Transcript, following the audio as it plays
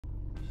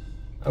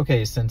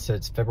Okay, since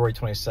it's February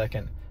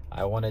 22nd,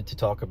 I wanted to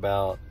talk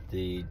about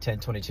the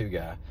 1022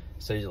 guy.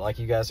 So like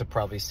you guys have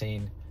probably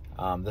seen,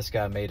 this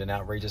guy made an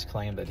outrageous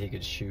claim that he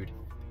could shoot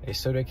a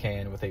soda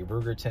can with a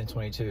Ruger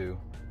 1022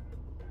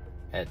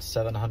 at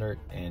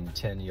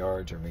 710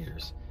 yards or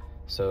meters.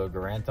 So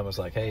Garand Thumb was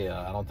like, hey,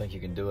 I don't think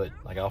you can do it.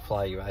 Like, I'll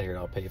fly you out here,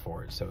 I'll pay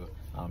for it. So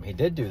he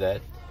did do that,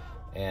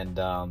 and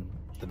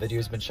the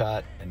video's been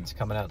shot and it's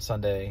coming out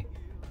Sunday.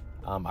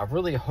 I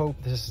really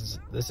hope this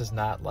is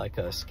not like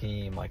a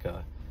scheme, like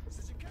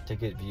to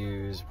get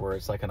views, where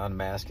it's like an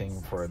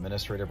unmasking for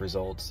administrative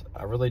results.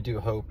 I really do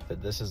hope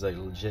that this is a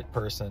legit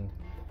person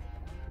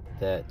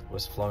that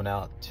was flown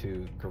out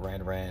to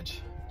Garand Ranch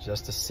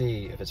just to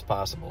see if it's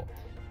possible.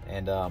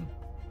 And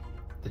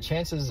the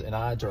chances and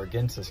odds are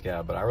against this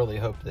guy, but I really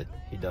hope that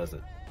he does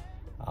it.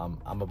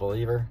 I'm a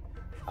believer.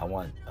 I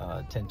want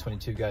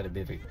 1022 guy to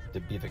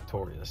be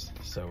victorious.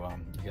 So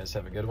you guys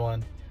have a good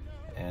one,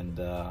 and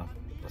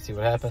let's see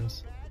what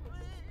happens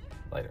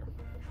later.